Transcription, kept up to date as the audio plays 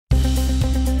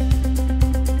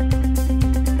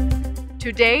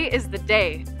Today is the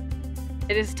day.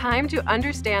 It is time to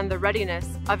understand the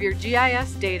readiness of your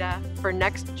GIS data for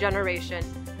next generation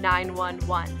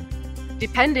 911.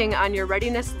 Depending on your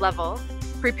readiness level,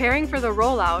 preparing for the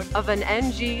rollout of an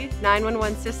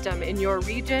NG9-1-1 system in your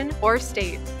region or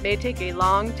state may take a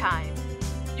long time.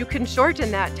 You can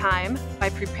shorten that time by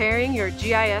preparing your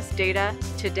GIS data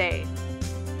today.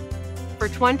 For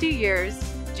 20 years,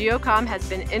 GeoComm has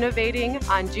been innovating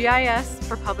on GIS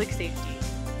for public safety.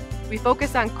 We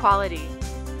focus on quality.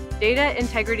 Data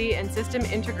integrity and system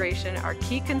integration are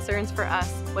key concerns for us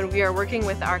when we are working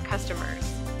with our customers.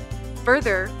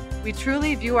 Further, we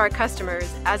truly view our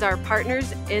customers as our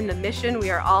partners in the mission we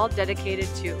are all dedicated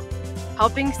to,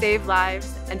 helping save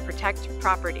lives and protect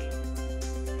property.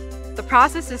 The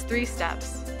process is 3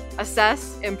 steps: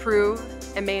 assess, improve,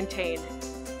 and maintain.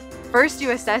 First,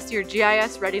 you assess your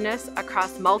GIS readiness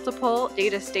across multiple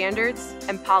data standards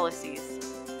and policies.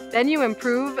 Then you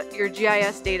improve your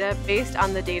GIS data based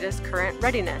on the data's current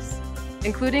readiness,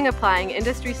 including applying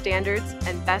industry standards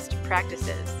and best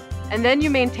practices. And then you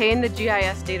maintain the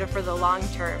GIS data for the long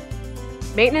term.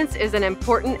 Maintenance is an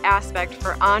important aspect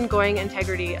for ongoing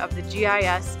integrity of the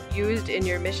GIS used in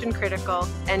your mission-critical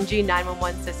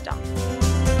NG9-1-1 system.